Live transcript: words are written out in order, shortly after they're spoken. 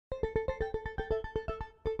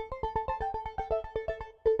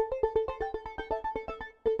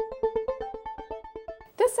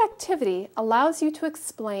This activity allows you to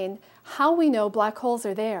explain how we know black holes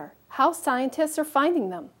are there, how scientists are finding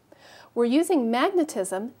them. We're using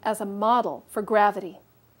magnetism as a model for gravity.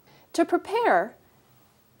 To prepare,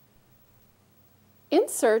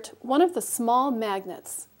 insert one of the small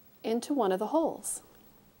magnets into one of the holes.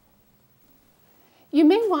 You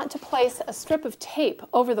may want to place a strip of tape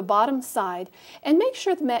over the bottom side and make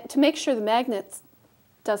sure the magnet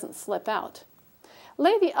doesn't slip out.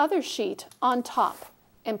 Lay the other sheet on top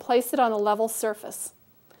and place it on a level surface.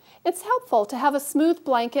 It's helpful to have a smooth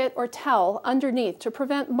blanket or towel underneath to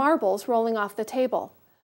prevent marbles rolling off the table.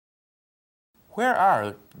 Where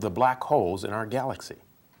are the black holes in our galaxy?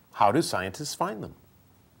 How do scientists find them?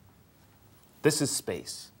 This is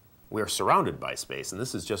space. We are surrounded by space, and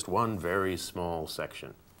this is just one very small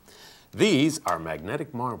section. These are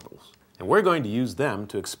magnetic marbles, and we're going to use them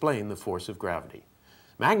to explain the force of gravity.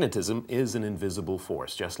 Magnetism is an invisible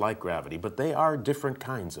force, just like gravity, but they are different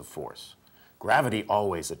kinds of force. Gravity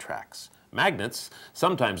always attracts. Magnets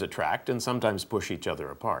sometimes attract and sometimes push each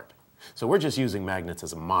other apart. So we're just using magnets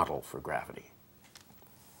as a model for gravity.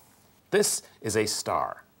 This is a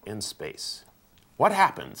star in space. What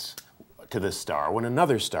happens to this star when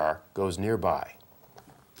another star goes nearby?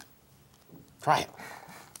 Try it.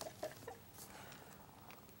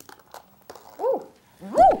 Ooh.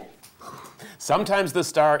 Woo. Sometimes the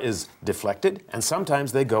star is deflected, and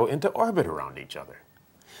sometimes they go into orbit around each other.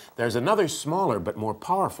 There's another smaller but more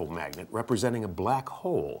powerful magnet representing a black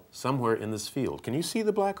hole somewhere in this field. Can you see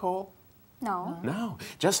the black hole? No. No.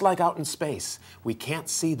 Just like out in space, we can't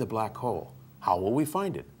see the black hole. How will we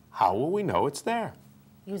find it? How will we know it's there?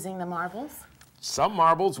 Using the marbles? Some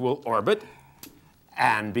marbles will orbit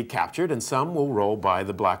and be captured, and some will roll by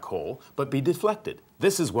the black hole but be deflected.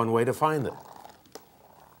 This is one way to find them.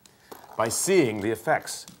 By seeing the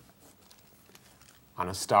effects on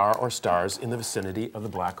a star or stars in the vicinity of the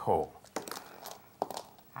black hole.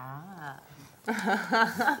 Ah.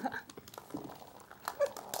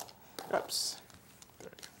 Oops.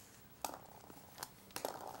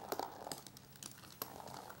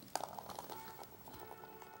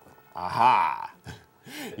 Aha!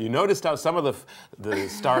 You noticed how some of the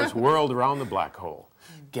stars whirled around the black hole.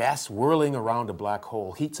 Gas whirling around a black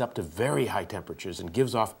hole heats up to very high temperatures and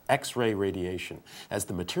gives off X-ray radiation. As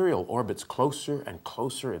the material orbits closer and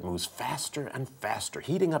closer, it moves faster and faster,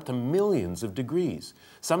 heating up to millions of degrees.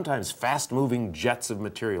 Sometimes fast-moving jets of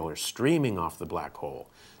material are streaming off the black hole.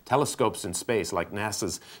 Telescopes in space, like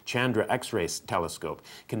NASA's Chandra X-ray telescope,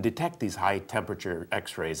 can detect these high-temperature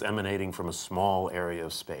X-rays emanating from a small area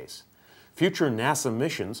of space. Future NASA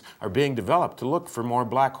missions are being developed to look for more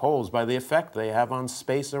black holes by the effect they have on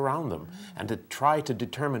space around them, and to try to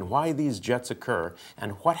determine why these jets occur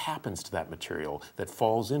and what happens to that material that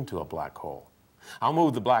falls into a black hole. I'll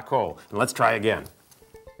move the black hole, and let's try again.